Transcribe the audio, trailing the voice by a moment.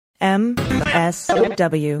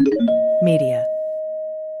MSW Media.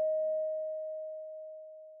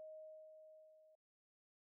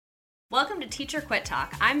 Welcome to Teacher Quit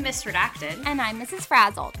Talk. I'm Miss Redacted. And I'm Mrs.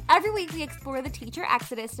 Frazzled. Every week we explore the teacher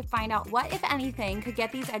exodus to find out what, if anything, could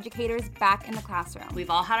get these educators back in the classroom. We've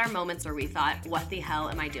all had our moments where we thought, what the hell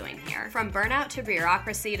am I doing here? From burnout to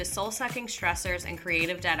bureaucracy to soul-sucking stressors and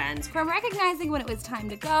creative dead ends. From recognizing when it was time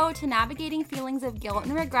to go to navigating feelings of guilt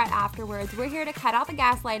and regret afterwards, we're here to cut out the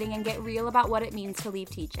gaslighting and get real about what it means to leave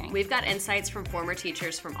teaching. We've got insights from former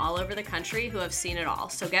teachers from all over the country who have seen it all.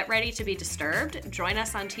 So get ready to be disturbed. Join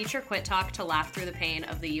us on Teacher Quit Talk to laugh through the pain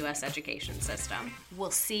of the U.S. education system. We'll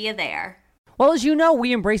see you there. Well, as you know,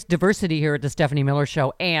 we embrace diversity here at the Stephanie Miller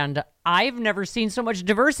Show, and I've never seen so much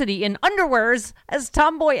diversity in underwears as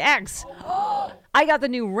Tomboy X. I got the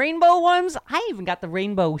new rainbow ones. I even got the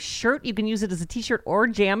rainbow shirt. You can use it as a t-shirt or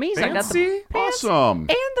jammies. Fancy? I got the pants Awesome.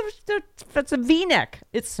 and that's a V-neck.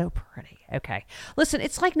 It's so pretty. Okay. Listen,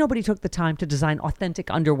 it's like nobody took the time to design authentic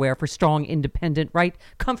underwear for strong, independent, right?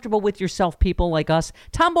 Comfortable with yourself people like us.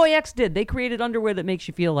 Tomboy X did. They created underwear that makes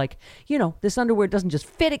you feel like, you know, this underwear doesn't just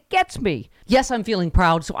fit, it gets me. Yes, I'm feeling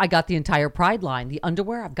proud, so I got the entire Pride line. The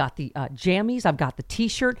underwear, I've got the jammies, I've got the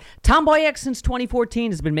t-shirt. Tomboy X since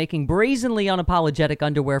 2014 has been making brazenly unapologetic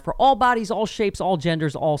underwear for all bodies, all shapes, all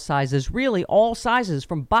genders, all sizes. Really, all sizes,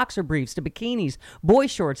 from boxer briefs to bikinis, boy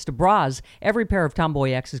shorts to bras. Every pair of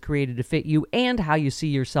Tomboy X is created to fit you and how you see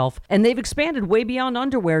yourself. And they've expanded way beyond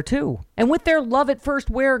underwear, too. And with their love at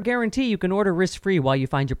first wear guarantee, you can order risk-free while you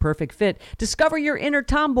find your perfect fit. Discover your inner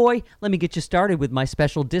tomboy. Let me get you started with my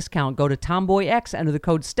special discount. Go to Tomboy X, enter the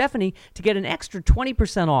code Stephanie to get an extra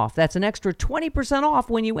 20% off. That's an extra 20%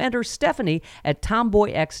 off when you enter Stephanie at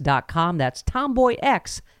tomboyx.com. That's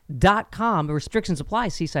tomboyx.com. Restrictions apply.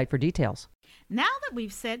 See site for details. Now that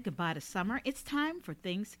we've said goodbye to summer, it's time for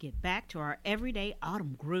things to get back to our everyday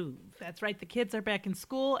autumn groove. That's right. The kids are back in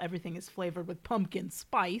school. Everything is flavored with pumpkin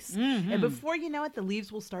spice. And before you know it, the leaves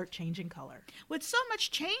will start changing color. With so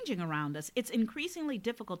much changing around us, it's increasingly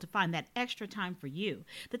difficult to find that extra time for you.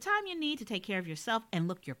 The time you need to take care of yourself and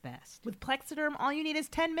look your best. With Plexiderm, all you need is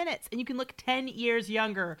 10 minutes, and you can look 10 years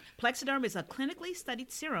younger. Plexiderm is a clinically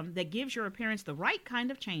studied serum that gives your appearance the right kind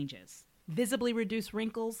of changes. Visibly reduce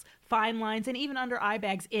wrinkles, fine lines, and even under eye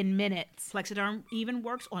bags in minutes. Plexiderm even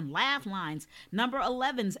works on laugh lines, number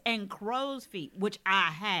 11s, and crow's feet, which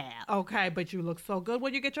I have. Okay, but you look so good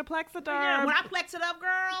when you get your Plexiderm. Yeah, when I plex it up,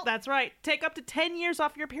 girl. That's right. Take up to 10 years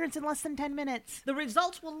off your appearance in less than 10 minutes. The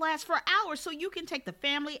results will last for hours, so you can take the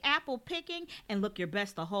family apple picking and look your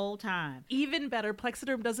best the whole time. Even better,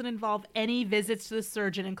 Plexiderm doesn't involve any visits to the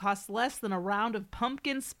surgeon and costs less than a round of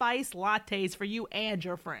pumpkin spice lattes for you and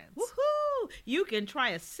your friends. Woohoo! You can try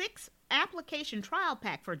a 6-application trial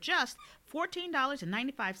pack for just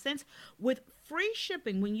 $14.95 with free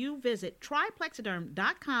shipping when you visit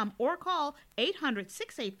tryplexiderm.com or call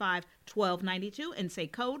 800-685-1292 and say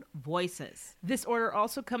code VOICES. This order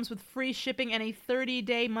also comes with free shipping and a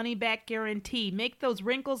 30-day money-back guarantee. Make those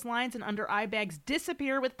wrinkles, lines, and under eye bags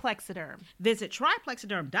disappear with Plexiderm. Visit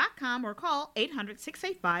tryplexiderm.com or call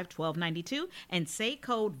 800-685-1292 and say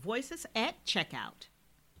code VOICES at checkout.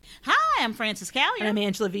 Hi, I'm Frances Callier. And I'm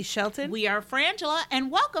Angela V. Shelton. We are Frangela,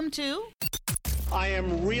 and welcome to... I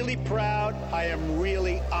am really proud. I am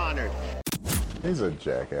really honored. He's a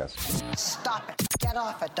jackass. Stop it. Get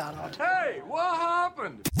off it, Donald. Hey, what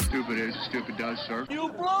happened? Stupid is, stupid does, sir. You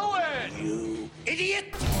blew it! You idiot!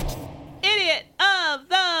 Idiot of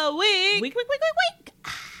the week. Week.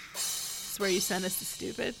 It's where you send us the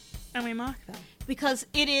stupid, and we mock them. Because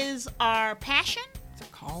it is our passion... It's our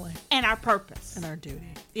calling. And our purpose. And our duty.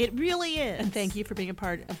 It really is. And thank you for being a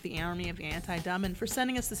part of the army of the anti-dumb and for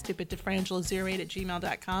sending us the stupid to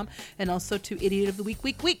frangela08@gmail.com and also to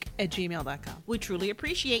idiotoftheweek@gmail.com. We truly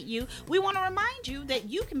appreciate you. We want to remind you that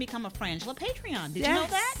you can become a Frangela Patreon. Did you know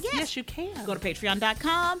that? Yes, you can. Go to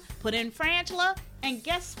patreon.com, put in Frangela, and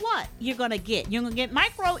guess what? You're going to get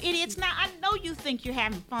micro idiots. Now, I know you think you're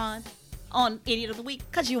having fun on Idiot of the Week,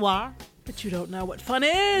 because you are. But you don't know what fun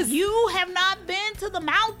is. You have not been to the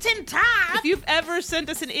mountaintop. If you've ever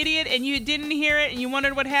sent us an idiot and you didn't hear it and you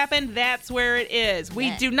wondered what happened, that's where it is.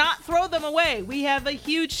 We do not throw them away. We have a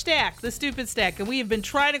huge stack, the stupid stack, and we have been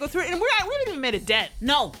trying to go through it, and we haven't even made a dent.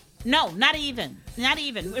 No, not even.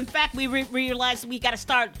 In fact, we realized we got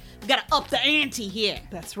to up the ante here.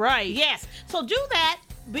 That's right. Yes. So do that.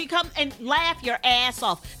 Become and laugh your ass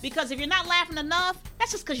off, because if you're not laughing enough,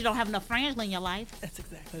 That's just because you don't have enough Frangela in your life. That's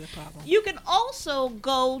exactly the problem. You can also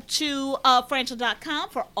go to Frangela.com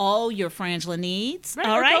for all your Frangela needs. Right,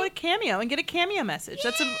 all or right? go to Cameo and get a Cameo message.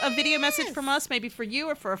 That's a video message from us, maybe for you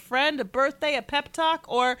or for a friend, a birthday, a pep talk,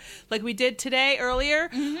 or like we did today earlier,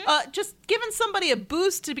 just giving somebody a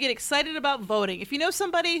boost to get excited about voting. If you know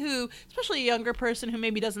somebody who, especially a younger person who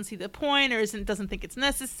maybe doesn't see the point or doesn't think it's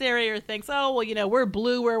necessary or thinks, oh, well, you know, we're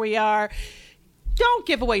blue where we are, don't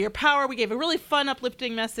give away your power. We gave a really fun,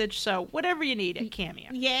 uplifting message. So whatever you need at Cameo.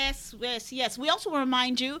 Yes. We also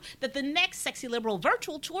remind you that the next Sexy Liberal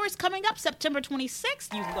virtual tour is coming up September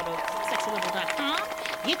 26th. You can go to sexyliberal.com,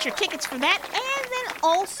 get your tickets for that, and then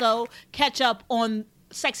also catch up on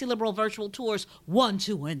Sexy Liberal virtual tours 1,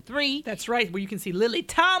 2, and 3. That's right, where you can see Lily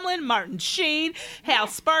Tomlin, Martin Sheen, Hal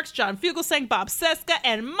Sparks, John Fugelsang, Bob Seska,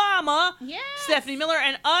 and Mama, Stephanie Miller,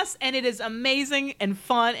 and us. And it is amazing and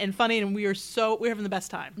fun and funny, and we're having the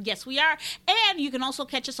best time. Yes, we are. And you can also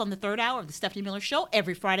catch us on the third hour of the Stephanie Miller Show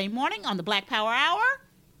every Friday morning on the Black Power Hour.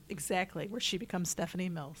 Exactly, where she becomes Stephanie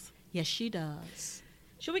Mills. Yes, she does.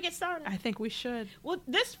 Should we get started? I think we should. Well,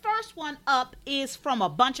 this first one up is from a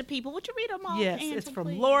bunch of people. Would you read them all? Yes, Angela, it's from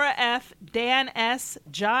please? Laura F., Dan S.,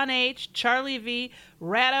 John H., Charlie V.,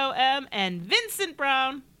 Rado M., and Vincent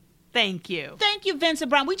Brown. Thank you. Thank you,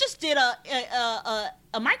 Vincent Brown. We just did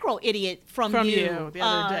a micro idiot from you the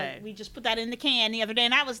other day. We just put that in the can the other day,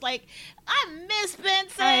 and I was like, I miss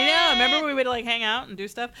Vincent. I know. Remember we would like hang out and do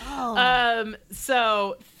stuff? Oh.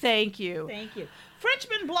 So thank you. Thank you.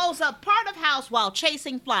 Frenchman blows up part of house while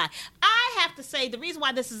chasing fly. I have to say, the reason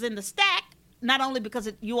why this is in the stack, not only because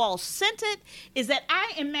you all sent it, is that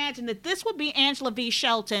I imagine that this would be Angela V.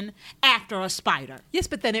 Shelton after a spider. Yes,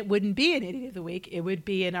 but then it wouldn't be an Idiot of the Week. It would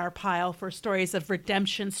be in our pile for stories of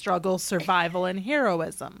redemption, struggle, survival, and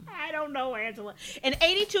heroism. I don't know, Angela. An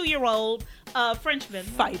 82-year-old Frenchman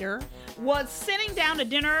fighter was sitting down to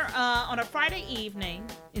dinner on a Friday evening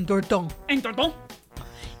in Dordogne.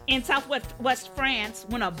 In southwest France,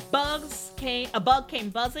 when a bug came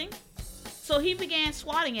buzzing. So he began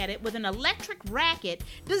swatting at it with an electric racket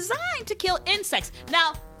designed to kill insects.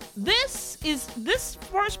 Now, this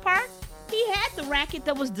first part, he had the racket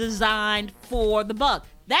that was designed for the bug.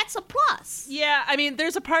 That's a plus. Yeah, I mean,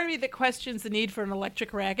 there's a part of me that questions the need for an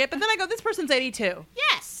electric racket, but then I go, this person's 82.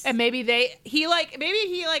 Yes. And maybe I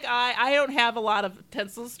don't have a lot of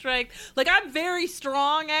tensile strength. Like, I'm very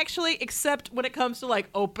strong, actually, except when it comes to, like,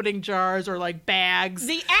 opening jars or, like, bags.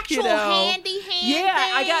 The actual handy hand Yeah,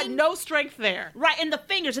 thing. I got no strength there. Right, in the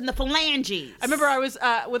fingers, in the phalanges. I remember I was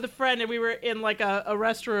with a friend, and we were in, like, a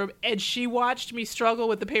restroom, and she watched me struggle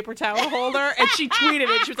with the paper towel holder, and she tweeted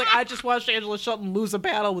it. She was like, I just watched Angela Shelton lose a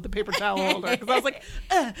battle with the paper towel holder. Because I was like,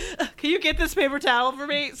 can you get this paper towel for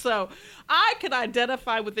me? So I can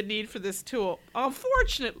identify with the need for this tool.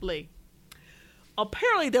 Unfortunately,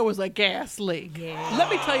 apparently there was a gas leak. Yeah.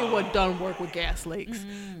 Let me tell you what doesn't work with gas leaks.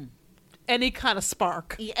 Any kind of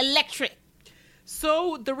spark. Electric.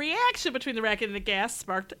 So the reaction between the racket and the gas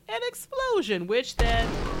sparked an explosion, which then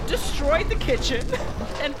destroyed the kitchen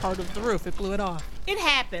and part of the roof. It blew it off. It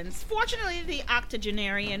happens. Fortunately, the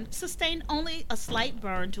octogenarian sustained only a slight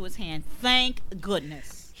burn to his hand. Thank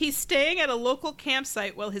goodness. He's staying at a local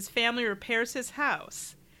campsite while his family repairs his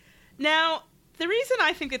house. Now, the reason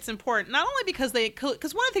I think it's important, not only because one of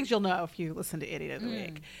the things you'll know if you listen to Idiot of the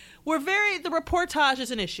Week, the reportage is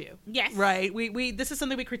an issue. Yes. Right? This is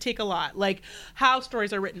something we critique a lot, like how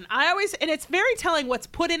stories are written. And it's very telling what's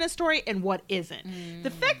put in a story and what isn't. The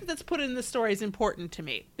fact that's put in the story is important to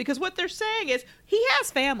me because what they're saying is he has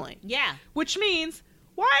family. Yeah. Which means,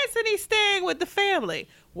 why isn't he staying with the family?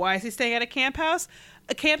 Why is he staying at a campsite?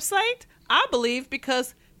 I believe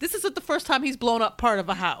because this isn't the first time he's blown up part of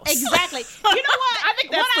a house. Exactly. You know what? I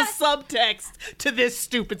think that's the subtext to this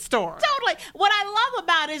stupid story. Totally. What I love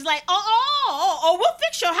about it is like, we'll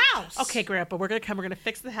fix your house. Okay, Grandpa, we're gonna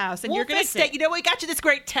fix the house, and We'll you're gonna fix stay. it. You know, we got you this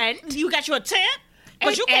great tent. You got you a tent?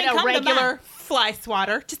 And, you can't and come a to regular mine. fly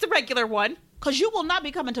swatter, just a regular one. Because you will not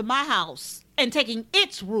be coming to my house and taking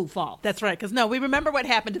its roof off. That's right, because we remember what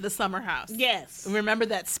happened to the summer house. Yes. We remember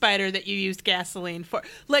that spider that you used gasoline for.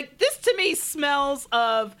 Like, this to me smells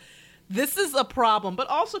of, this is a problem. But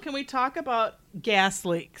also, can we talk about gas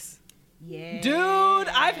leaks? Yeah. Dude,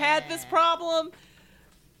 I've had this problem.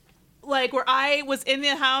 Like, where I was in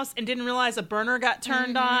the house and didn't realize a burner got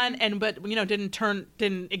turned on, but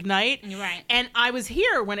didn't ignite. Right. And I was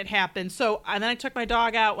here when it happened. So, and then I took my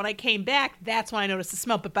dog out. When I came back, that's when I noticed the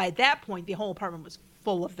smell. But by that point, the whole apartment was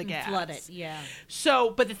full of the gas. Flooded, yeah. So,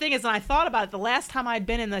 but the thing is, when I thought about it, the last time I'd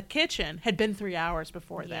been in the kitchen had been 3 hours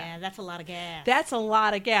before that. Yeah, that's a lot of gas. That's a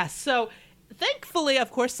lot of gas. So Thankfully,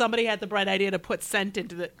 of course, somebody had the bright idea to put scent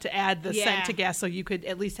to add the scent to gas, so you could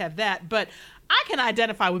at least have that. But I can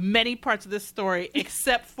identify with many parts of this story,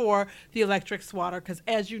 except for the electric swatter, because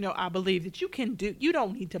as you know, I believe that you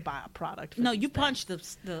don't need to buy a product. No, you punch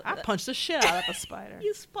I punched the shit out of a spider.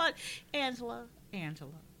 You spun Angela.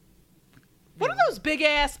 What are those big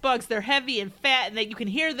ass bugs? They're heavy and fat, and you can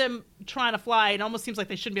hear them trying to fly. It almost seems like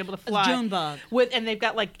they shouldn't be able to fly. It's a June bug. And they've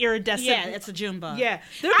got like iridescent. Yeah, it's a June bug. Yeah,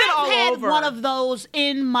 they've been all had over. one of those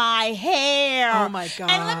in my hair. Oh my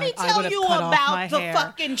God! And let me tell you about the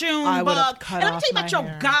fucking June bug. And let me tell you about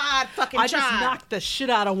your God fucking I job. just knocked the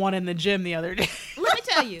shit out of one in the gym the other day. Let me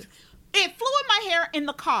tell you, it flew in my hair in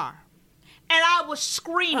the car. And I was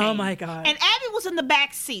screaming. Oh, my God. And Abby was in the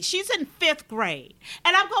back seat. She's in 5th grade.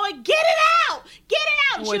 And I'm going, get it out! Get it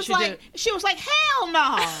out! And she was like, hell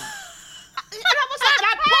no. And I was like, and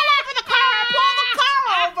I pull over the car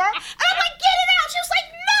over. And I'm like, get it out! She was like,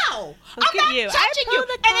 no! I'm not touching you.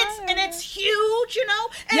 And it's huge, you know?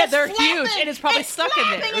 And yeah, it's they're flapping. huge. And it's probably stuck in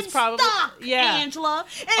there. It's probably stuck, Angela.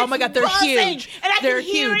 And oh my God, they're huge. And I they're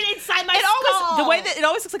can hear huge. it inside my skull. The way that it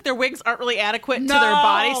always looks like their wings aren't really adequate to their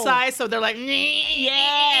body size, so they're like,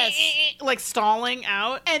 yes, like stalling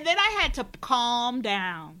out. And then I had to calm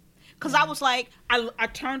down because I was like, I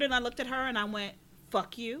turned and I looked at her and I went,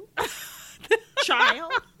 fuck you,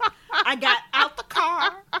 child. I got out the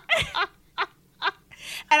car.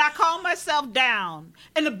 And I calmed myself down,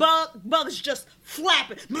 and the bug is just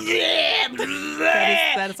flapping.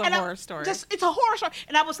 That is a horror story. It's a horror story.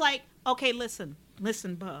 And I was like, okay, listen,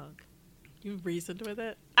 bug. You reasoned with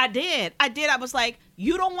it? I did. I was like,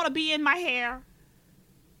 you don't want to be in my hair.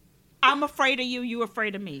 I'm afraid of you. You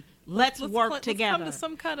afraid of me. Let's work together. Let's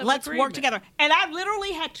come to some kind of Let's agreement. work together. And I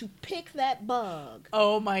literally had to pick that bug.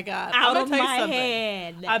 Oh my God! Out I'm of gonna tell my you something.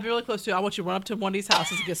 head. I'd be really close to you. I want you to run up to one of these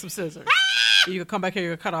houses and get some scissors. You can come back here. You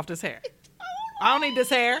can cut off this hair. I don't need this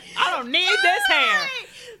hair. I don't need this hair.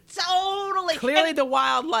 Totally. Clearly, the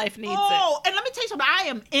wildlife needs it. Oh, and let me tell you something. I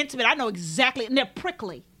am intimate. I know exactly. And they're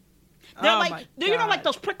prickly. They're like, you know, like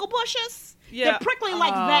those prickle bushes? Yeah. They're prickly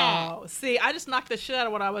like that. See, I just knocked the shit out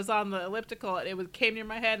of when I was on the elliptical, and it came near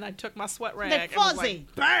my head, and I took my sweat rag. They're fuzzy.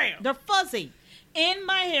 Bam! They're fuzzy. In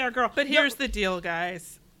my hair, girl. But here's the deal,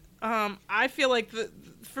 guys. I feel like,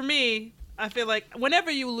 for me, I feel like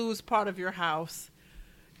whenever you lose part of your house,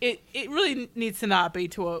 it really needs to not be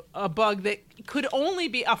to a bug that could only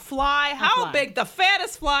be a fly. How big? The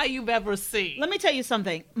fattest fly you've ever seen. Let me tell you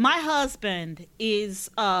something. My husband is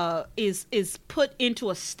put into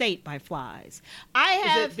a state by flies.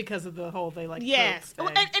 Is it because of the whole they like? Yes, and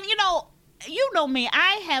you know me.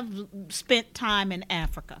 I have spent time in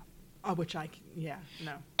Africa. Which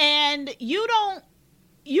no. And you don't.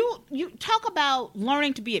 You talk about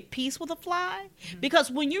learning to be at peace with a fly,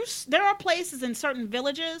 because when there are places in certain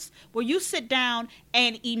villages where you sit down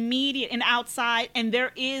and outside and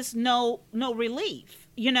there is no relief,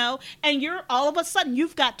 you know, and you're all of a sudden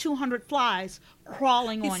you've got 200 flies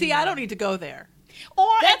crawling on you. See, I don't need to go there. Or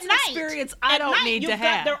that's at night, an experience I don't need to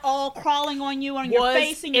have. They're all crawling on you, on your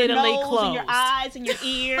face and your nose and your eyes and your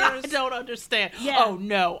ears. I don't understand. Yeah. Oh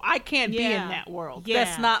no, I can't be in that world. Yeah.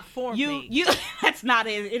 That's not for me. That's not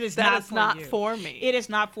it. It is that not is for not you. for me. It is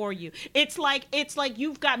not for you. It's like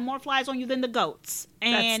you've got more flies on you than the goats,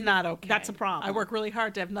 and that's not okay. That's a problem. I work really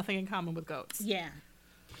hard to have nothing in common with goats. Yeah,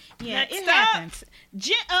 Next it up. happens.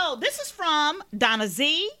 This is from Donna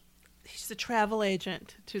Z. She's a travel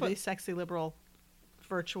agent to the Sexy Liberal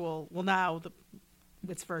virtual. Well, now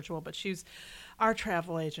it's virtual, but she's our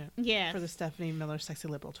travel agent for the Stephanie Miller Sexy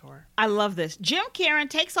Liberal Tour. I love this. Jim Karen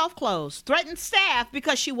takes off clothes, threatens staff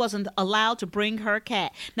because she wasn't allowed to bring her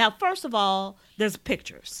cat. Now, first of all, there's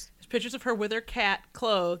pictures. There's pictures of her with her cat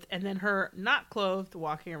clothed and then her not clothed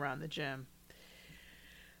walking around the gym.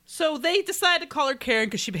 So they decided to call her Karen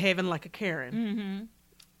because she's behaving like a Karen.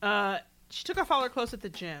 Mm-hmm. She took off all her clothes at the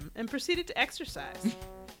gym and proceeded to exercise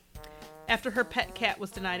after her pet cat was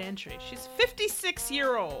denied entry. She's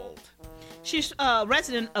 56-year-old. She's a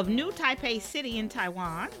resident of New Taipei City in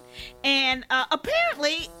Taiwan, and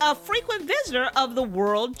apparently a frequent visitor of the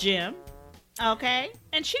World Gym. Okay.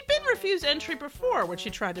 And she'd been refused entry before when she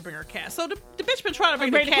tried to bring her cat. So the bitch been trying to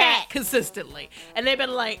bring the cat consistently. And they've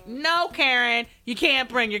been like, no, Karen, you can't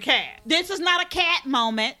bring your cat. This is not a cat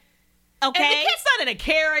moment. Okay. And the cat's not in a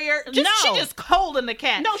carrier. No. She's just holding the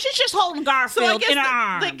cat. No, she's just holding Garfield in her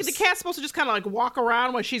arms. The cat's supposed to just kind of like walk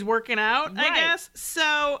around while she's working out, right. I guess.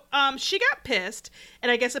 So she got pissed,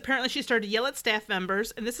 and I guess apparently she started to yell at staff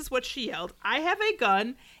members, and this is what she yelled. I have a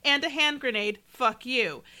gun and a hand grenade. Fuck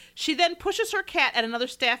you. She then pushes her cat at another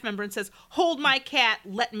staff member and says, hold my cat,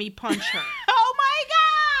 let me punch her. Oh my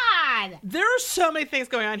God! God. There are so many things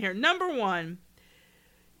going on here. Number one,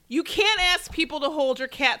 you can't ask people to hold your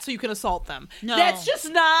cat so you can assault them. No. That's just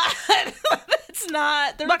not. That's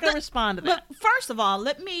not. They're not going to respond to that. But first of all,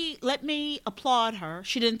 let me applaud her.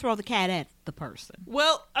 She didn't throw the cat at the person.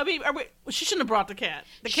 Well, I mean, she shouldn't have brought the cat.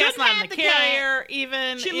 The Shouldn't cat's not in have the the carrier,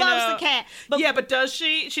 even. She you loves know. the cat. Yeah, but does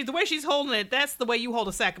she? The way she's holding it, that's the way you hold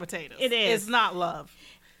a sack of potatoes. It is. It's not love.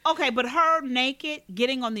 Okay, but her naked,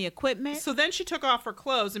 getting on the equipment. So then she took off her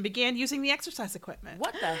clothes and began using the exercise equipment.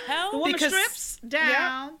 What the hell? The woman Because- strips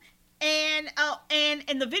down, and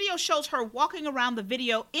the video shows her walking around the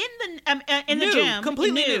video in the Nude, gym,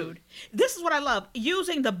 completely nude. This is what I love: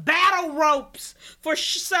 using the battle ropes for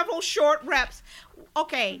several short reps.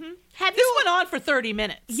 Okay, have This you? went on for 30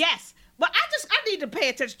 minutes. Yes, but I need to pay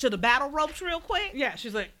attention to the battle ropes real quick. Yeah,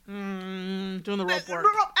 she's like, doing the rope work.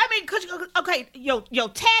 I mean, your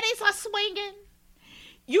tatties are swinging.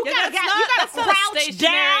 You Yeah, gotta that's not a crouch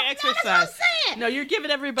stationary down. exercise. No, that's what I'm saying. No, you're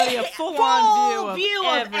giving everybody a full-on view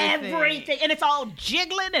of everything. and it's all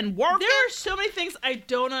jiggling and working. There are so many things I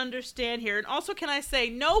don't understand here. And also, can I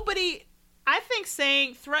say, I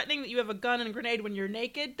think threatening that you have a gun and a grenade when you're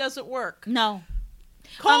naked doesn't work. No,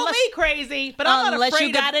 Call me crazy, but I'm not unless afraid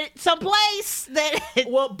you got it someplace that.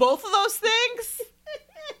 Well, both of those things,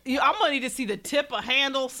 I'm going to need to see the tip, a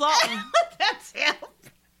handle, something. That's him.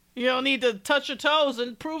 You don't need to touch your toes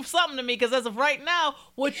and prove something to me, because as of right now,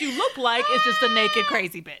 what you look like is just a naked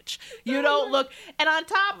crazy bitch. You don't look. And on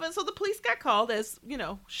top of it, so the police got called, as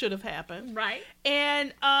should have happened. Right.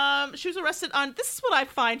 And she was arrested on, this is what I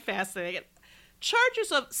find fascinating,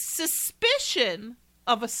 charges of suspicion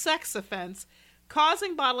of a sex offense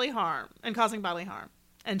causing bodily harm.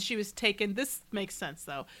 And she was taken, this makes sense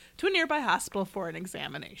though, to a nearby hospital for an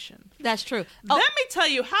examination. That's true. Let me tell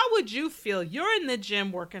you, how would you feel? You're in the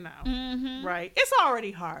gym working out, right? It's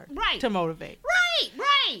already hard to motivate.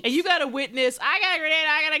 Right. And you got a witness, I got a grenade,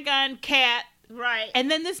 I got a gun, cat. Right. And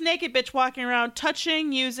then this naked bitch walking around,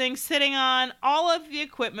 touching, using, sitting on all of the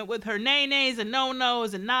equipment with her nays and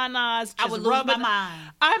no-nos and na-nas. I would lose my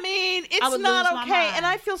mind. I mean, it's would not lose my okay. mind. And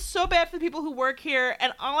I feel so bad for the people who work here.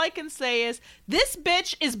 And all I can say is, this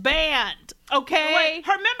bitch is banned, okay? Wait,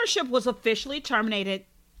 her membership was officially terminated.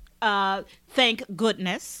 Thank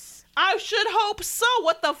goodness. I should hope so.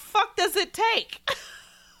 What the fuck does it take?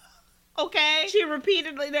 Okay. She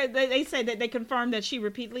repeatedly, they said that they confirmed that she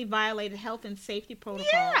repeatedly violated health and safety protocols.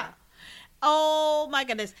 Yeah. Oh my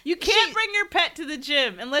goodness. You can't bring your pet to the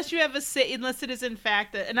gym unless you have unless it is in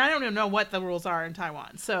fact, and I don't even know what the rules are in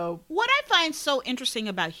Taiwan. So what I find so interesting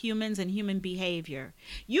about humans and human behavior,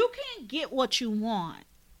 you can't get what you want.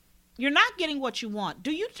 You're not getting what you want.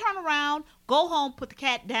 Do you turn around, go home, put the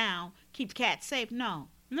cat down, keep the cat safe? No.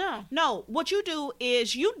 What you do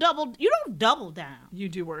is you don't double down. You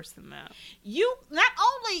do worse than that. You not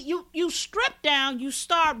only you strip down, you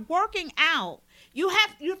start working out. You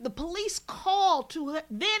have the police call to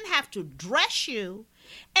then have to dress you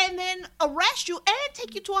and then arrest you and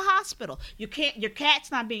take you to a hospital. Your cat's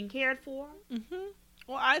not being cared for.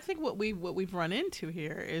 Well, I think what we've run into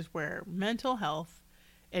here is where mental health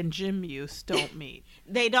and gym use don't meet.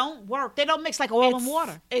 They don't work. They don't mix like oil and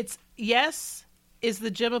water. Is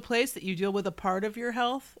the gym a place that you deal with a part of your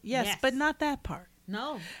health? Yes. But not that part.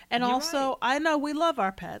 No. And you're also, right. I know we love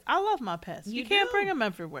our pets. I love my pets. You can't bring them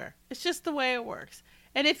everywhere. It's just the way it works.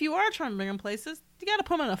 And if you are trying to bring them places, you got to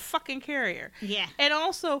put them in a fucking carrier. Yeah. And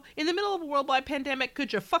also, in the middle of a worldwide pandemic,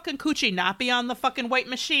 could your fucking coochie not be on the fucking weight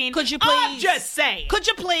machine? Could you please? I'm just saying. Could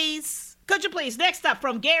you please? Next up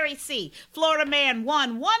from Gary C. Florida man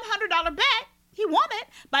won $100 bet. He won it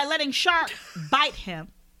by letting shark bite him.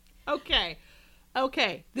 Okay.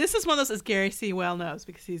 This is one of those, as Gary C. well knows,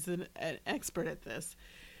 because he's an expert at this.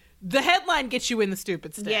 The headline gets you in the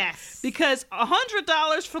stupid stuff. Yes. Because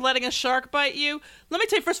 $100 for letting a shark bite you. Let me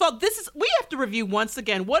tell you, first of all, we have to review once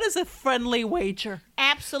again, what is a friendly wager?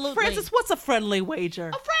 Absolutely. Francis, what's a friendly wager?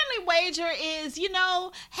 A friendly wager is,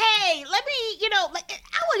 hey, let me,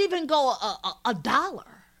 I would even go a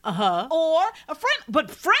dollar. Or a friend,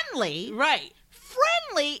 but friendly. Right.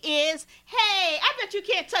 Friendly is, hey, I bet you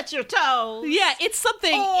can't touch your toes. Yeah, it's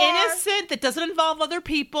something innocent that doesn't involve other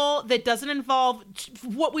people, that doesn't involve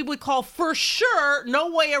what we would call for sure,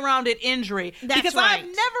 no way around it injury. That's because right. I've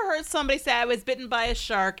never heard somebody say I was bitten by a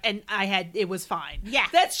shark and it was fine. Yeah.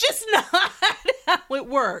 That's just not how it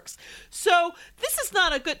works. So this is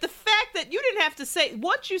not the fact that you didn't have to say,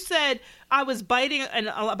 once you said I was biting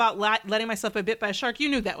and about letting myself be bit by a shark, you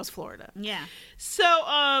knew that was Florida. Yeah.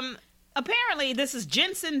 So, apparently, this is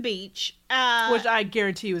Jensen Beach. which I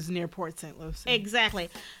guarantee you is near Port St. Lucie. Exactly.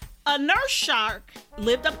 A nurse shark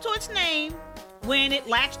lived up to its name when it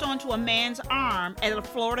latched onto a man's arm at a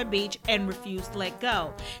Florida beach and refused to let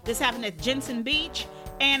go. This happened at Jensen Beach,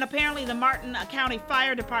 and apparently the Martin County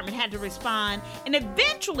Fire Department had to respond and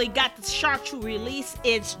eventually got the shark to release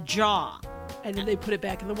its jaw. And then they put it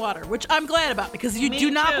back in the water, which I'm glad about, because you Me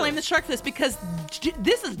do not too. blame the shark for this, because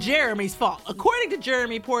this is Jeremy's fault. According to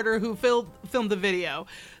Jeremy Porter, who filmed the video,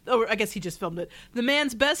 or I guess he just filmed it, the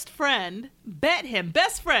man's best friend bet him.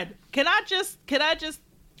 Best friend. Can I just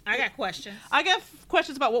I got questions. I got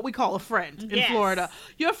questions about what we call a friend in Yes. Florida.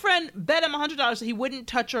 Your friend bet him $100 that he wouldn't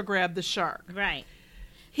touch or grab the shark. Right.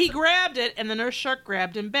 He grabbed it, and the nurse shark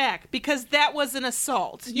grabbed him back, because that was an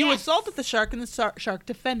assault. You Yes. assaulted the shark, and the shark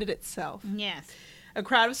defended itself. Yes. A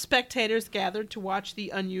crowd of spectators gathered to watch the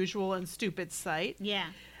unusual and stupid sight. Yeah.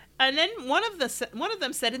 And then one of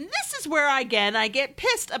them said, and this is where I get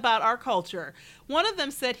pissed about our culture. One of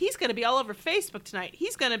them said, he's going to be all over Facebook tonight.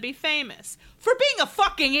 He's going to be famous for being a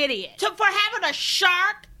fucking idiot. For having a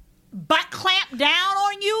shark butt clamp down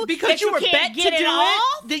on you Because that you were can't bet to get do it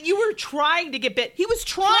off? it. That you were trying to get bit. He was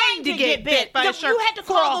trying to get bit by a shark. You had to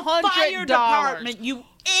for call the fire $100. department, you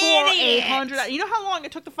For idiot. $100. You know how long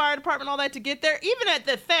it took the fire department all that to get there? Even at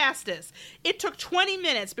the fastest, it took 20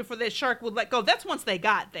 minutes before the shark would let go. That's once they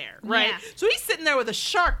got there, right? Yeah. So he's sitting there with a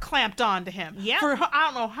shark clamped onto him for I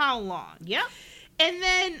don't know how long. Yep. And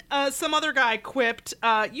then some other guy quipped,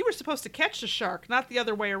 you were supposed to catch the shark, not the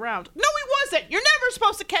other way around. No, he wasn't. You're never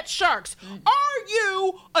supposed to catch sharks. Are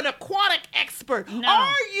you an aquatic expert? No.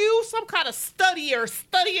 Are you some kind of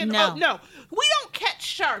studying? No. No. We don't catch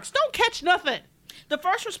sharks. Don't catch nothing. The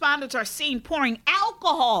first responders are seen pouring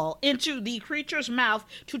alcohol into the creature's mouth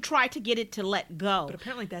to try to get it to let go. But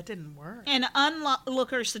apparently that didn't work. And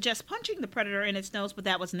onlookers suggest punching the predator in its nose, but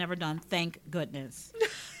that was never done, thank goodness.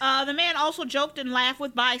 The man also joked and laughed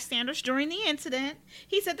with bystanders during the incident.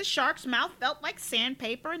 He said the shark's mouth felt like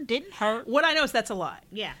sandpaper and didn't hurt. What I know is that's a lie.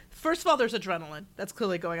 Yeah. First of all, there's adrenaline. That's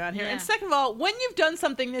clearly going on here. Yeah. And second of all, when you've done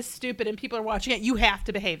something this stupid and people are watching it, you have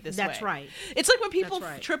to behave this way. That's right. It's like when people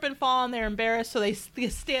That's right. trip and fall and they're embarrassed, so they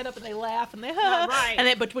stand up and they laugh and they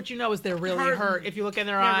Right. but what you know is they're really Hurting. hurt if you look in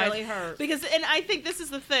their They're eyes. really hurt. And I think this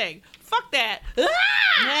is the thing. Fuck that.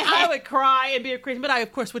 I would cry and be a crazy, but I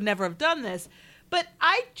of course would never have done this. But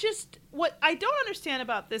what I don't understand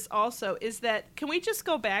about this also is that, can we just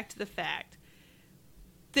go back to the fact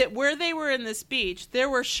that where they were in this beach, there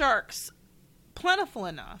were sharks plentiful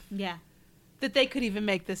enough Yeah. that they could even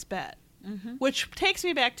make this bet. Mm-hmm. Which takes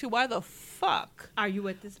me back to, why the fuck Are you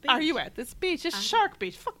at this beach? are you at this beach? It's Shark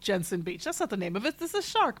Beach. Fuck Jensen Beach. That's not the name of it. This is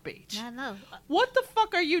Shark Beach. I know. What the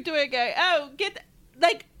fuck are you doing?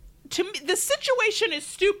 To me, the situation is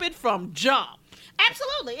stupid from jump.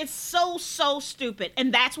 Absolutely. It's so stupid.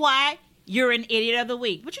 And that's why you're an idiot of the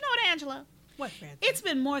week. But you know what, Angela? What, Francis? It's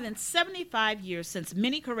been more than 75 years since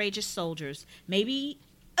many courageous soldiers, maybe,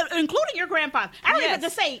 including your grandfather. I don't Yes. even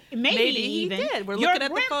have to say maybe he even. did. We're Your looking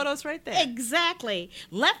at the photos right there. Exactly.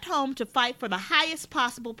 Left home to fight for the highest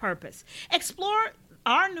possible purpose. Explore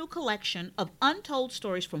our new collection of untold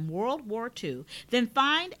stories from World War II, then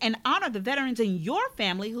find and honor the veterans in your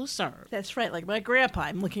family who served. That's right. Like my grandpa,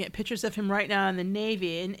 I'm looking at pictures of him right now in the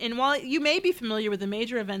Navy. And while you may be familiar with the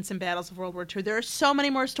major events and battles of World War II, there are so many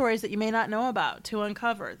more stories that you may not know about to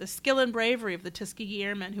uncover. The skill and bravery of the Tuskegee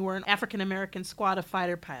Airmen, who were an African-American squad of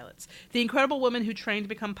fighter pilots. The incredible women who trained to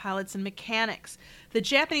become pilots and mechanics. The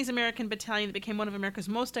Japanese-American battalion that became one of America's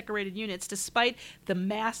most decorated units, despite the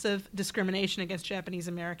massive discrimination against Japanese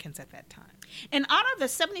Americans at that time. In honor of the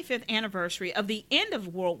 75th anniversary of the end of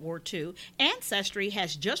World War II, Ancestry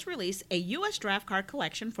has just released a U.S. draft card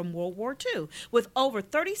collection from World War II with over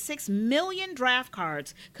 36 million draft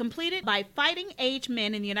cards completed by fighting-age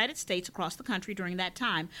men in the United States across the country during that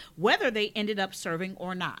time, whether they ended up serving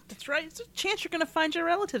or not. That's right. It's a chance you're going to find your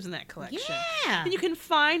relatives in that collection. Yeah. And you can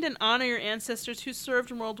find and honor your ancestors who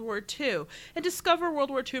served in World War II and discover World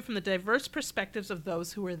War II from the diverse perspectives of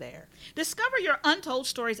those who were there. Discover your untold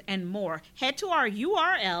stories and more. Head to our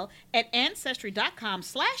URL at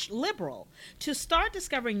ancestry.com/liberal to start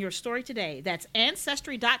discovering your story today. That's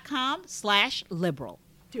ancestry.com/liberal.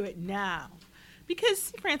 Do it now.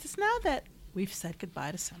 Because, Francis, now that we've said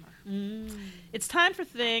goodbye to summer, it's time for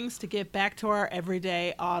things to get back to our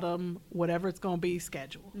everyday autumn, whatever it's going to be,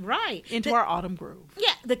 schedule. Right. Into our autumn groove.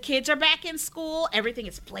 Yeah, the kids are back in school. Everything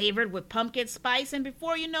is flavored with pumpkin spice. And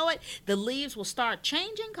before you know it, the leaves will start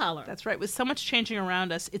changing color. That's right. With so much changing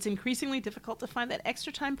around us, it's increasingly difficult to find that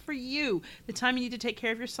extra time for you, the time you need to take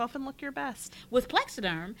care of yourself and look your best. With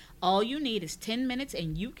Plexiderm, all you need is 10 minutes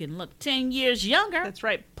and you can look 10 years younger. That's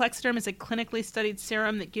right. Plexiderm is a clinically studied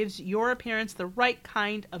serum that gives your appearance the right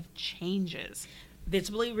kind of changes.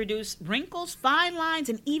 Visibly reduce wrinkles, fine lines,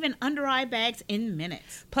 and even under-eye bags in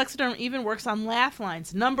minutes. Plexiderm even works on laugh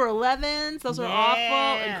lines. Number 11s, those are awful,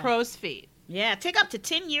 and crow's feet. Yeah, take up to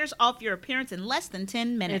 10 years off your appearance in less than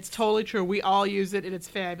 10 minutes. It's totally true. We all use it, and it's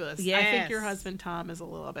fabulous. Yes. I think your husband, Tom, is a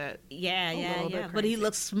little bit But he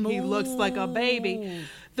looks smooth. He looks like a baby.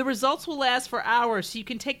 The results will last for hours, so you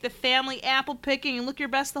can take the family apple picking and look your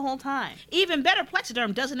best the whole time. Even better,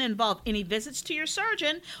 Plexiderm doesn't involve any visits to your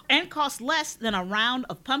surgeon and costs less than a round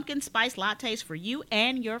of pumpkin spice lattes for you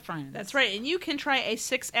and your friends. That's right, and you can try a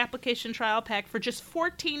 6-application trial pack for just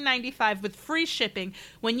 $14.95 with free shipping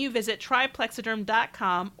when you visit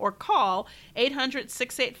tryplexiderm.com or call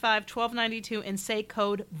 800-685-1292 and say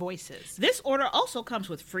code VOICES. This order also comes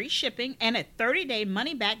with free shipping and a 30-day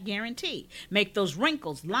money-back guarantee. Make those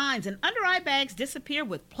wrinkles, lines, and under-eye bags disappear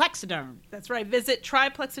with Plexiderm. That's right. Visit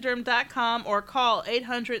tryplexiderm.com or call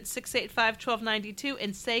 800-685-1292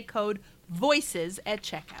 and say code VOICES at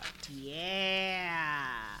checkout. Yeah.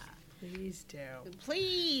 Please do.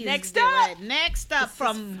 Please. Next do up. it. Next up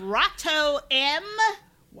from Rato M.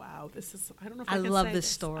 Wow, this is, I don't know if I I can love say this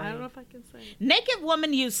story. I don't know if I can say it. Naked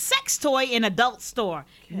woman used sex toy in adult store.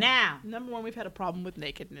 Okay. Now, number one, we've had a problem with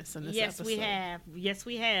nakedness in this yes, episode. Yes,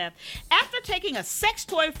 we have. After taking a sex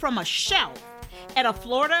toy from a shelf at a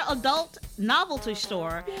Florida adult novelty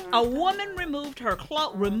store, a woman removed her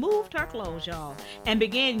clothes, y'all, and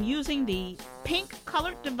began using the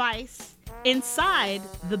pink-colored device inside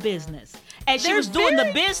the business. And she was doing the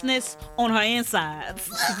business on her insides.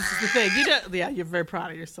 This is the thing. You're very proud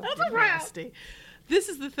of yourself. You're nasty. This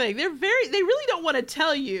is the thing. They really don't want to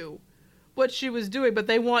tell you what she was doing, but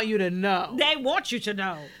they want you to know. They want you to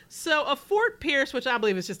know. So a Fort Pierce, which I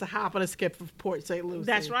believe is just a hop and a skip of Port St. Lucie.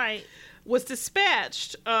 That's right. Was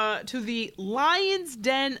dispatched to the Lion's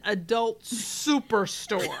Den Adult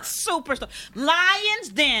Superstore. Superstore. Lion's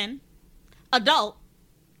Den Adult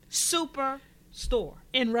Superstore.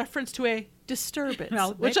 In reference to a disturbance,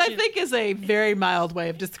 Well, which I think is a very mild way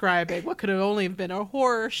of describing what could have only been a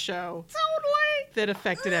horror show that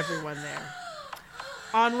affected everyone there.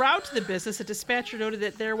 En route to the business, a dispatcher noted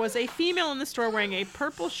that there was a female in the store wearing a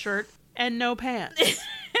purple shirt and no pants.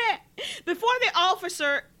 Before the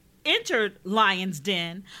officer entered Lion's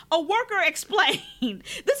Den, a worker explained,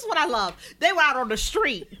 this is what I love, they were out on the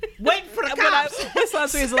street waiting for the cops. This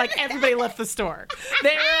last week is like everybody left the store.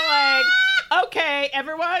 They were like, okay,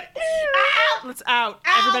 everyone, let's out.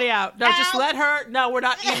 Everybody out. No, just let her. No, we're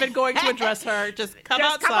not even going to address her. Just come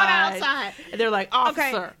outside. Come on outside. And they're like, officer,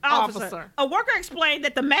 Okay, officer. A worker explained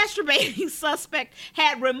that the masturbating suspect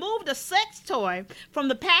had removed a sex toy from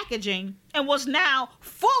the packaging and was now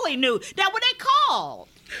fully nude. Now, when they called,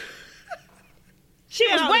 she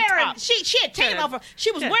was wearing, she had taken off her,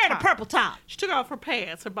 she was wearing a purple top. She took off her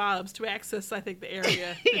pants, her bottoms, to access, I think, the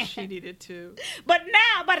area that she needed to. But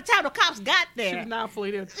now, by the time the cops got there, she was now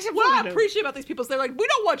fully nude. What I appreciate about these people is they're like, we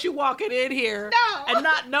don't want you walking in here and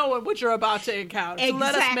not knowing what you're about to encounter. So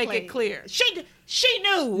let us make it clear. She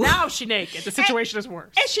knew. Now she's naked. The situation is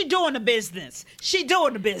worse. And she doing the business.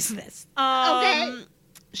 Okay.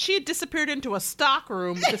 She had disappeared into a stock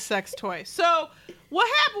room with the sex toy. So what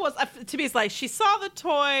happened was, to me, it's like she saw the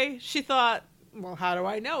toy. She thought, well, how do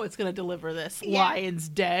I know it's going to deliver this? Yeah. Lion's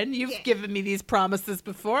Den. You've given me these promises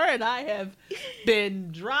before, and I have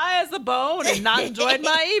been dry as a bone and not enjoyed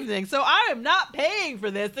my evening. So I am not paying for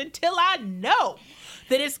this until I know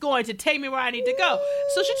that it's going to take me where I need to go.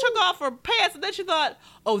 So she took off her pants, and then she thought,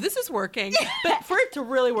 oh, this is working. But for it to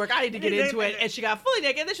really work, I need to get into it. And she got fully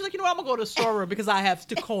naked. And then she's like, you know what? I'm going to go to the storeroom because I have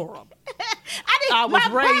decorum. I was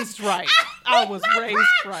raised right.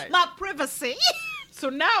 My privacy. So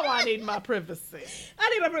now I need my privacy.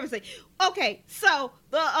 Okay, so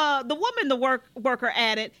the woman the worker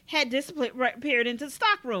added had disappeared into the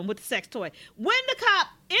stock room with the sex toy. When the cop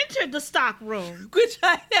entered the stock room, which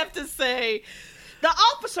I have to say, the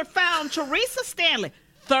officer found Teresa Stanley,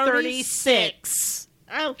 36.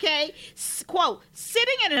 Okay, quote,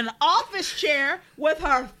 sitting in an office chair with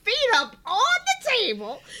her feet up on the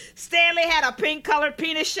table. Stanley had a pink-colored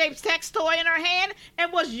penis-shaped sex toy in her hand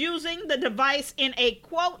and was using the device in a,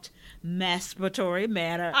 quote, masturbatory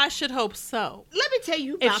manner. I should hope so. Let me tell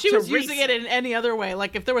you about if she was Teresa. using it in any other way,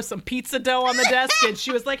 like if there was some pizza dough on the desk and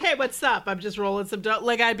she was like, hey, what's up? I'm just rolling some dough.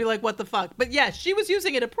 Like, I'd be like, what the fuck? But yeah, she was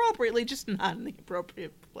using it appropriately, just not in the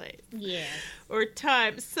appropriate place. Yeah. Or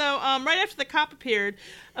time. So right after the cop appeared,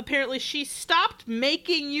 apparently she stopped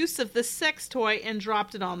making use of the sex toy and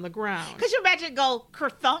dropped it on the ground. Could you imagine it go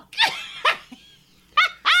kerthunk?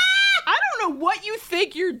 I don't know what you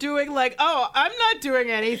think you're doing. Like, oh, I'm not doing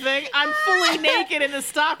anything. I'm fully naked in the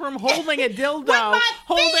stockroom holding a dildo,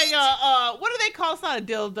 holding a what do they call? It's not a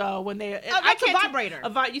dildo when they. That's a vibrator.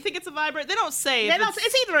 You think it's a vibrator? They don't say.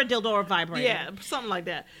 It's either a dildo or a vibrator. Yeah, something like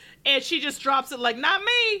that. And she just drops it like, not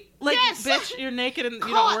me. Like, Yes. bitch, you're naked and you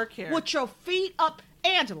don't work here. With your feet up,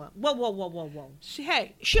 Angela. Whoa. She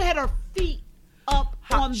had her feet up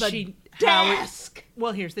on the desk.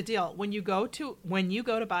 Well, here's the deal. When you go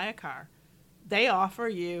to buy a car, they offer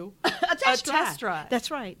you a test drive.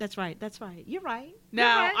 That's right. You're right.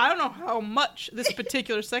 Now, I don't know how much this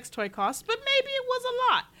particular sex toy costs, but maybe it was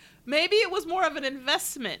a lot. Maybe it was more of an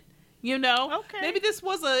investment, you know? Okay. Maybe this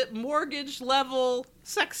was a mortgage level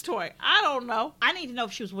sex toy. I don't know. I need to know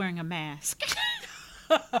if she was wearing a mask.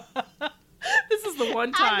 This is the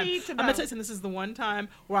one time. I need to know. I'm going to tell you something. This is the one time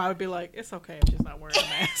where I would be like, it's okay if she's not wearing a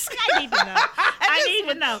mask. I need to know. I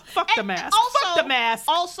need to know. Fuck the mask. Fuck the mask.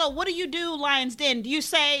 Also, what do you do, Lion's Den? Do you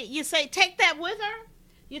say, take that with her?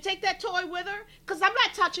 You take that toy with her? Because I'm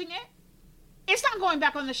not touching it. It's not going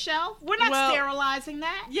back on the shelf. We're not sterilizing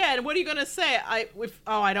that. Yeah, and what are you going to say?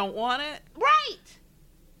 I don't want it? Right.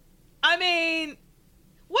 I mean,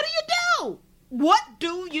 what do you do? What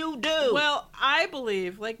do you do? Well, I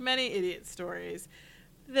believe, like many idiot stories,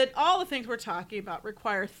 that all the things we're talking about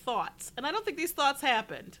require thoughts. And I don't think these thoughts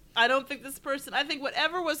happened. I don't think this person, I think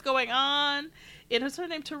whatever was going on, is her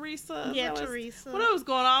name Teresa? Yeah, Teresa. What was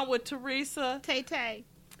going on with Teresa? Tay-Tay.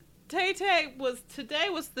 Tay-Tay today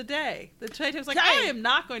was the day. The Tay-Tay was like, I am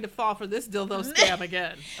not going to fall for this dildo scam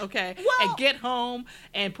again, okay? And get home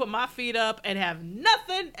and put my feet up and have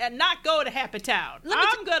nothing and not go to Happy Town.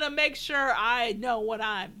 I'm going to make sure I know what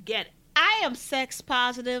I'm getting. I am sex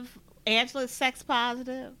positive. Angela's sex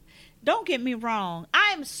positive. Don't get me wrong.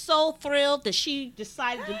 I am so thrilled that she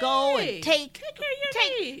decided to go and take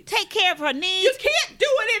care of her needs. You can't do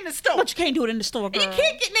it in the store. But you can't do it in the store, girl. And you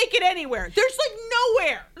can't get naked anywhere. There's like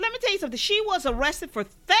nowhere. Let me tell you something. She was arrested for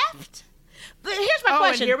theft. Here's my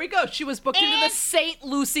question. And here we go. She was booked into the St.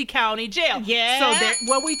 Lucie County Jail. Yeah. So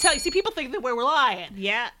what we tell you, see, people think that we're lying.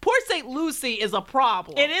 Yeah. Poor St. Lucie is a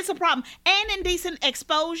problem. It is a problem. And indecent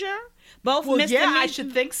exposure. Both misdemeanors. Yeah, I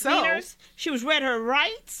should think so. She was read her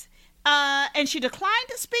rights. And she declined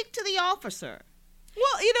to speak to the officer.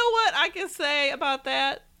 Well, you know what I can say about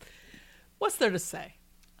that? What's there to say?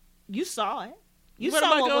 You saw it. What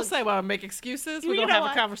am I going to say? Well, make excuses? We're going to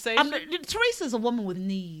have a conversation? Teresa's a woman with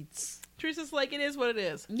needs. Teresa's like, it is what it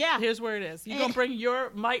is. Yeah. Here's where it is. You're going to bring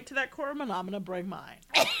your might to that courtroom, and I'm going to bring mine.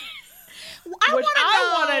 I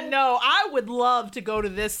want to know. I would love to go to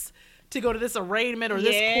this arraignment or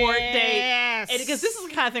this court date, and because this is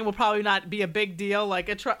the kind of thing will probably not be a big deal,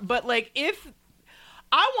 but like if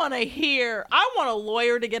I want a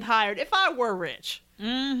lawyer to get hired. If I were rich,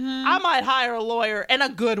 I might hire a lawyer, and a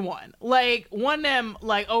good one, like one of them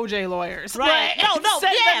like OJ lawyers, right?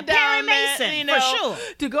 Like, Perry Mason, for sure,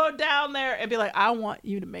 to go down there and be like, I want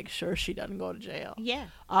you to make sure she doesn't go to jail. Yeah,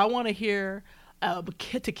 I want to hear.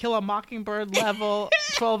 To Kill a Mockingbird level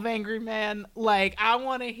 12 Angry Men. Like, I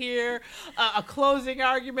want to hear a closing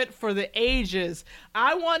argument for the ages.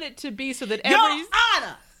 I want it to be so that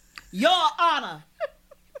Your Honor,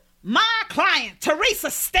 my client, Teresa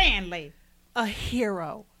Stanley, a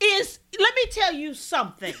hero, let me tell you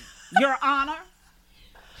something, Your Honor.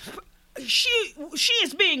 She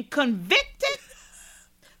is being convicted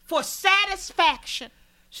for satisfaction.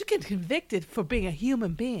 She gets convicted for being a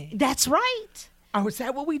human being. That's right. Oh, is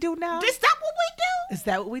that what we do now? Is that what we do? Is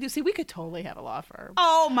that what we do? See, we could totally have a law firm.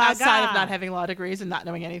 Oh, my God. Outside of not having law degrees and not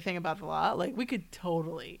knowing anything about the law. Like, we could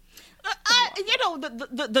totally.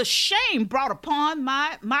 The shame brought upon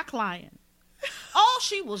my client. All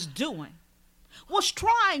she was doing was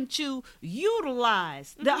trying to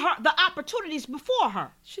utilize the opportunities before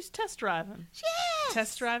her. She's test driving. Yes.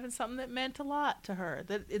 Test driving something that meant a lot to her.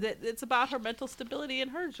 That it's about her mental stability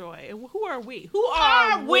and her joy. And who are we? Who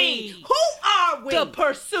are we? Who are we? The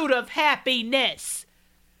pursuit of happiness.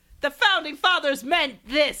 The founding fathers meant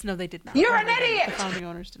this. No, they did not. You're an idiot. The founding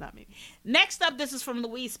owners did not mean. Next up, this is from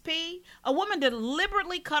Louise P. A woman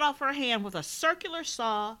deliberately cut off her hand with a circular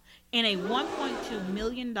saw in a $1.2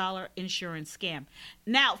 million insurance scam.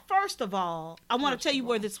 Now, first of all, I want to tell you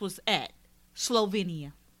where this was at.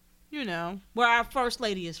 Slovenia. You know. Where our First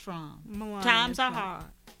Lady is from. Melania Times are hard.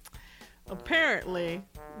 Apparently,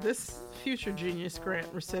 this Future Genius Grant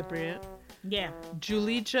recipient,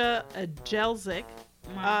 Julija Jelzik,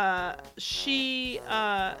 she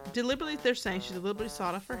deliberately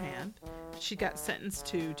sawed off her hand. she got sentenced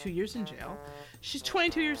to 2 years in jail. She's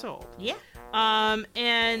 22 years old. Yeah.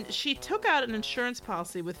 And she took out an insurance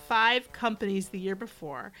policy with 5 companies the year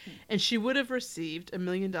before, and she would have received $1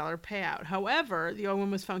 million payout. However, the old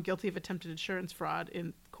woman was found guilty of attempted insurance fraud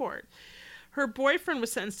in court. Her boyfriend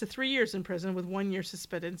was sentenced to 3 years in prison with 1 year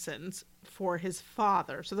suspended sentence for his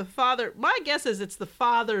father. So the father, my guess is it's the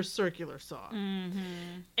father's circular saw.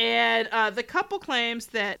 And the couple claims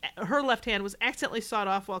that her left hand was accidentally sawed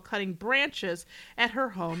off while cutting branches at her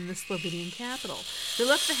home in the Slovenian capital. They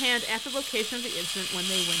left the hand at the location of the incident when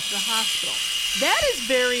they went to the hospital. That is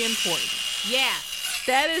very important. Yeah.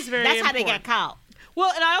 That is very That's important. how they got caught.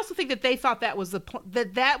 Well, and I also think that they thought that was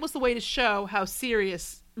that was the way to show how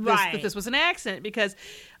serious that this was an accident, because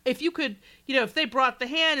if you could, if they brought the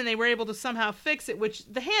hand and they were able to somehow fix it, which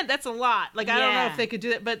the hand, that's a lot. Like, I don't know if they could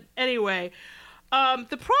do that. But anyway,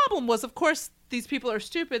 the problem was, of course, these people are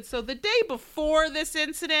stupid. So the day before this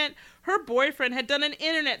incident, her boyfriend had done an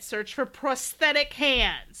internet search for prosthetic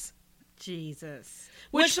hands. Jesus.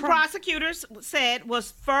 Which the prosecutors said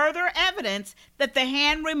was further evidence that the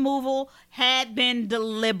hand removal had been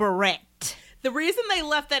deliberate. The reason they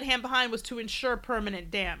left that hand behind was to ensure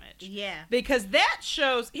permanent damage. Yeah. Because that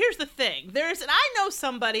shows, here's the thing. I know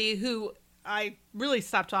somebody who I really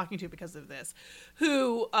stopped talking to because of this,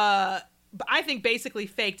 who I think basically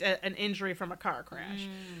faked an injury from a car crash.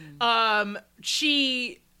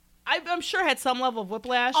 I'm sure had some level of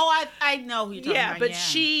whiplash. Oh, I know who you're talking about. Yeah, but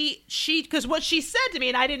she, because what she said to me,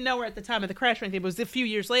 and I didn't know her at the time of the crash or anything, but it was a few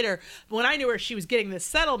years later, when I knew her, she was getting this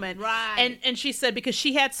settlement. Right. And she said because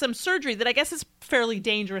she had some surgery that I guess is fairly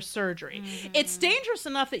dangerous surgery. It's dangerous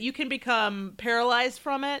enough that you can become paralyzed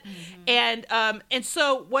from it. And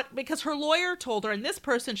so because her lawyer told her, and this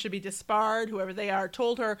person should be disbarred, whoever they are,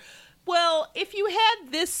 told her, well, if you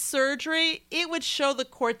had this surgery, it would show the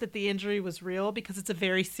court that the injury was real because it's a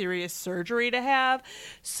very serious surgery to have.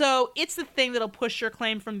 So it's the thing that'll push your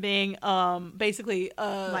claim from being basically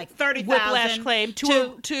like $30,000 whiplash claim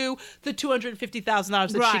to the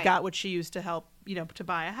 $250,000 that she got, which she used to help to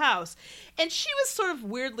buy a house. And she was sort of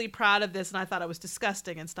weirdly proud of this, and I thought it was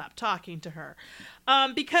disgusting and stopped talking to her.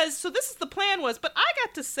 Because this is the plan was, but I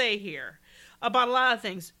got to say here about a lot of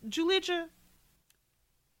things. Julia,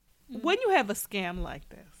 when you have a scam like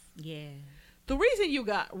this, the reason you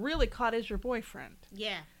got really caught is your boyfriend.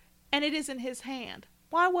 Yeah. And it isn't his hand.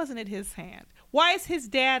 Why wasn't it his hand? Why is his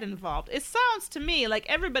dad involved? It sounds to me like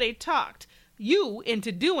everybody talked you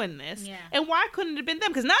into doing this. Yeah. And why couldn't it have been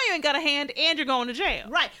them? Because now you ain't got a hand and you're going to jail.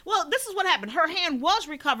 Right. Well, this is what happened. Her hand was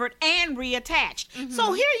recovered and reattached.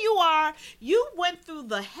 So here you are. You went through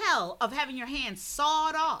the hell of having your hand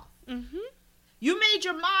sawed off. You made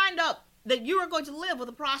your mind up that you were going to live with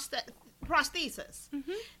a prosthesis.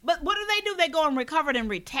 But what do? They go and recover it and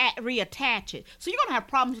reattach it. So you're going to have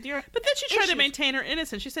problems with your But then she tried to maintain her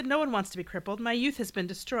innocence. She said, no one wants to be crippled. My youth has been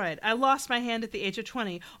destroyed. I lost my hand at the age of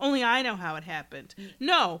 20. Only I know how it happened.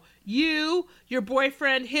 No, you, your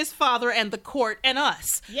boyfriend, his father, and the court, and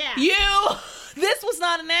us. Yeah. This was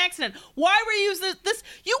not an accident. Why were you using this?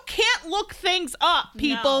 You can't look things up,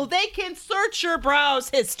 people. No. They can search your browse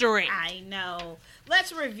history. I know.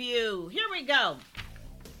 Let's review. Here we go.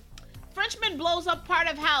 Frenchman blows up part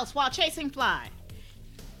of house while chasing fly.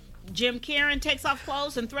 Jim Karen takes off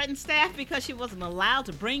clothes and threatens staff because she wasn't allowed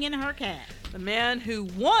to bring in her cat. The man who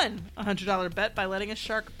won a $100 bet by letting a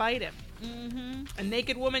shark bite him. A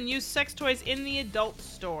naked woman used sex toys in the adult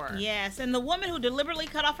store. Yes, and the woman who deliberately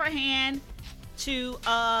cut off her hand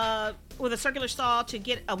with a circular saw to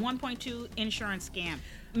get a $1.2 insurance scam,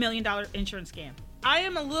 $1 million insurance scam. I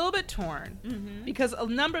am a little bit torn because a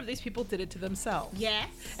number of these people did it to themselves. Yes.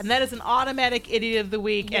 And that is an automatic Idiot of the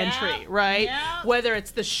Week entry, right? Yeah. Whether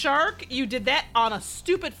it's the shark, you did that on a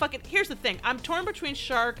stupid fucking... Here's the thing. I'm torn between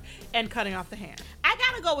shark and cutting off the hand. I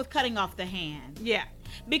gotta go with cutting off the hand. Yeah.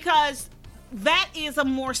 Because that is a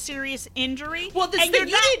more serious injury. Well, you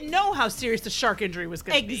didn't know how serious the shark injury was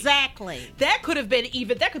going to be. Exactly. That could have been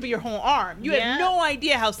that could be your whole arm. You had no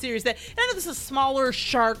idea how serious that. And I know this is a smaller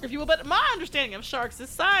shark, if you will, but my understanding of sharks'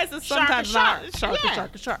 size is sometimes not.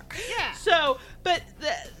 Shark is shark. Yeah. So, but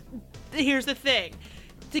here's the thing.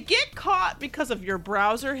 To get caught because of your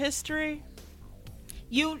browser history...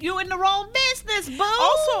 You in the wrong business, boo.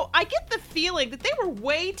 Also, I get the feeling that they were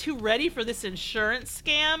way too ready for this insurance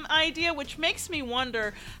scam idea, which makes me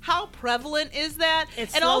wonder how prevalent is that?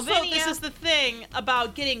 It's and also, Slovenia. this is the thing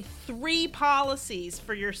about getting 3 policies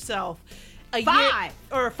for yourself a 5. year.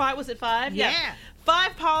 Or 5, was it 5? Yeah.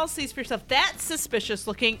 5 policies for yourself. That's suspicious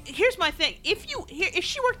looking. Here's my thing. If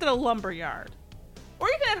she worked at a lumber yard, or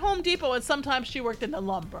even at Home Depot, and sometimes she worked in the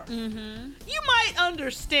lumber. Mm-hmm. You might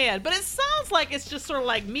understand, but it sounds like it's just sort of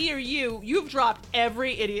like me or you. You've dropped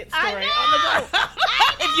every idiot story on the go.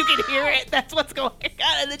 If you can hear it, that's what's going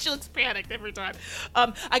on, and then she looks panicked every time.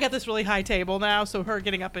 I got this really high table now, so her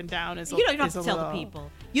getting up and down is you don't have to tell the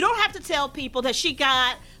people. You don't have to tell people that she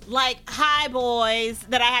got like high boys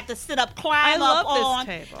that I have to sit up, climb up on. I love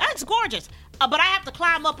this table. That's gorgeous. But I have to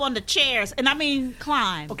climb up on the chairs, and I mean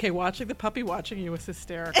climb. Okay, watching the puppy watching you was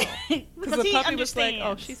hysterical. Because the he puppy was like, understands.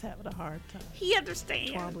 "Oh, she's having a hard time." He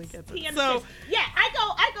understands. Probably gets it. He understands. So yeah,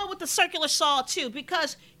 I go with the circular saw too,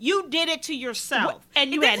 because you did it to yourself,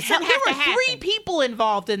 and you it had doesn't there have to were 3 happen. people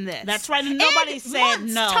involved in this. That's right, and nobody and said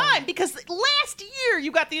months no. Time, because last year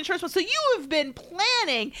you got the insurance one, so you have been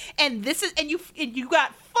planning, and you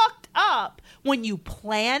got fucked up when you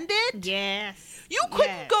planned it. Yes. You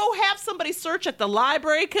couldn't go have somebody search at the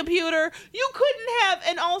library computer. You couldn't have,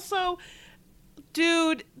 and also,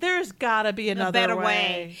 dude, there's gotta be another better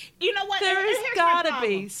way. You know what? There's Here's my gotta problem.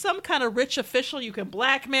 be some kind of rich official you can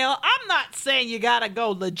blackmail. I'm not saying you gotta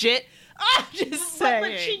go legit. I'm just saying.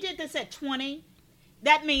 But she did this at 20.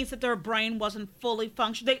 That means that their brain wasn't fully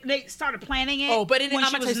functioning. They started planning it. Oh, but when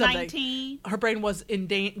she was 19. Her brain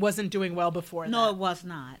wasn't doing well before that. No, it was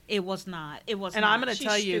not. It was not. It was. And not. I'm going to She's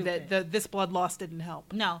tell you stupid. that this blood loss didn't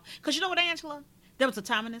help. No, because you know what, Angela? There was a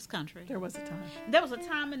time in this country. There was a time. There was a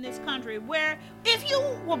time in this country where if you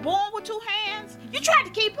were born with 2 hands, you tried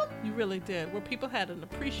to keep them. You really did. Where people had an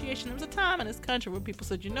appreciation. There was a time in this country where people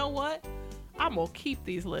said, you know what? I'm going to keep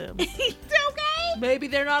these limbs. Okay. Maybe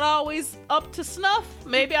they're not always up to snuff.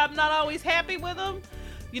 Maybe I'm not always happy with them.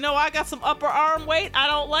 You know, I got some upper arm weight I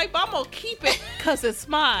don't like, but I'm going to keep it because it's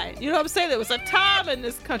mine. You know what I'm saying? There was a time in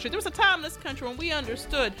this country. There was a time in this country when we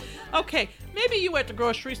understood, okay, maybe you went to the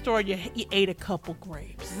grocery store and you ate a couple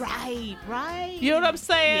grapes. Right. You know what I'm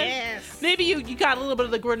saying? Yes. Maybe you got a little bit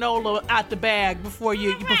of the granola out the bag before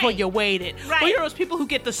you weighed it. Right. Or you know those people who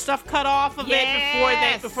get the stuff cut off of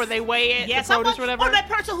it before they weigh it, yes, the produce or whatever. Or that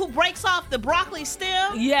person who breaks off the broccoli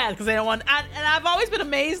stem. Yeah, because they don't want. And I've always been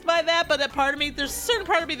amazed by that. But that part of me, there's a certain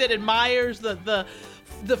part of me that admires the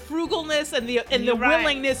frugalness and the right.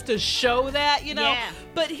 willingness to show that, you know. Yeah.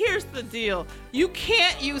 But here's the deal: you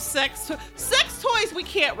can't use sex toys. We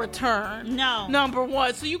can't return. No. Number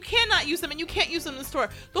one, so you cannot use them, and you can't use them in the store.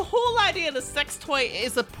 The whole idea of the sex toy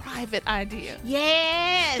is a private idea.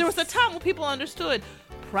 Yes. There was a time when people understood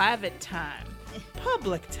private time,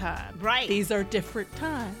 public time. Right. These are different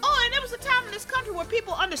times. Oh, and there was a time in this country where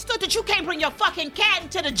people understood that you can't bring your fucking cat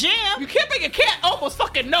into the gym. You can't bring your cat almost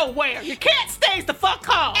fucking nowhere. Your cat stays the fuck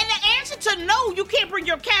home. And the answer to no, you can't bring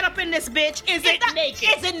your cat up in this bitch is it naked.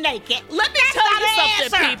 Is it naked? Let me tell you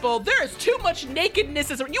something, people. There is too much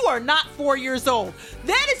nakedness. You are not 4 years old.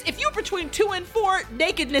 That is, if you're between 2 and 4,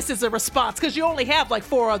 nakedness is a response because you only have like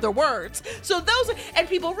 4 other words. So and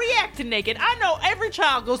people react to naked. I know every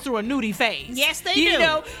child goes through a nudie phase. Yes, they do. You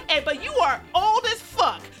know, but you are old as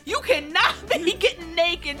fuck. You cannot be getting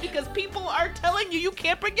naked because people are telling you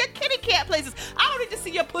can't bring your kitty cat places. I don't need to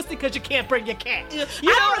see your pussy because you can't bring your cat. You know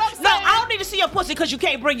what I'm saying? No, I don't need to see your pussy because you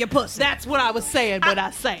can't bring your pussy. That's what I was saying, but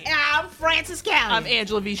I say. I'm Francis County. I'm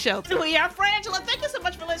Angela V. Shelton. We are Frangela. Thank you so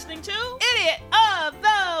much for listening to Idiot of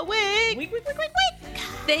the Week. Week.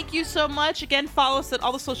 Thank you so much. Again, follow us at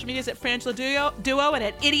all the social medias at Frangela Duo and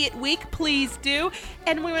at Idiot Week. Please do.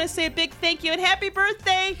 And we want to say a big thank you and happy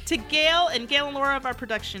birthday to Gail and Laura of our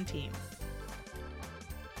production team.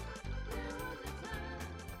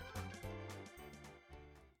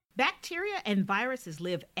 Bacteria and viruses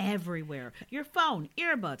live everywhere. Your phone,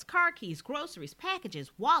 earbuds, car keys, groceries,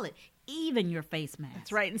 packages, wallet, even your face mask.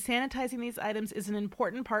 That's right, and sanitizing these items is an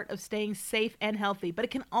important part of staying safe and healthy, but it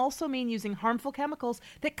can also mean using harmful chemicals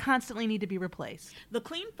that constantly need to be replaced. The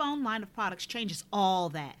Clean Phone line of products changes all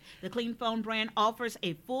that. The Clean Phone brand offers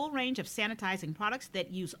a full range of sanitizing products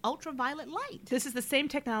that use ultraviolet light. This is the same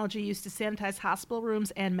technology used to sanitize hospital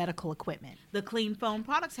rooms and medical equipment. The Clean Phone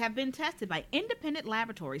products have been tested by independent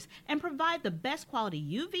laboratories and provide the best quality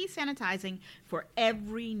UV sanitizing for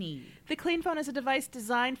every need. The Clean Phone is a device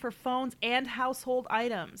designed for phones and household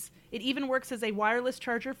items. It even works as a wireless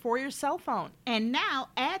charger for your cell phone. And now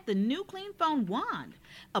add the new Clean Phone Wand,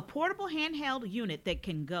 a portable handheld unit that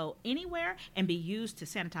can go anywhere and be used to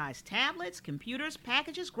sanitize tablets, computers,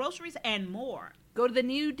 packages, groceries, and more. Go to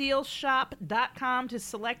thenewdealshop.com to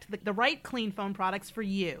select the right Clean Phone products for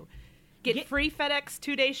you. Get free FedEx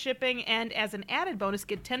 2-day shipping, and as an added bonus,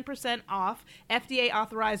 get 10% off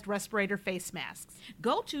FDA-authorized respirator face masks.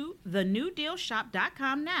 Go to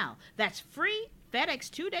thenewdealshop.com now. That's free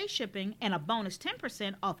FedEx 2-day shipping and a bonus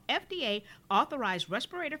 10% off FDA-authorized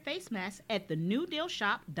respirator face masks at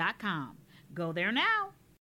thenewdealshop.com. Go there now.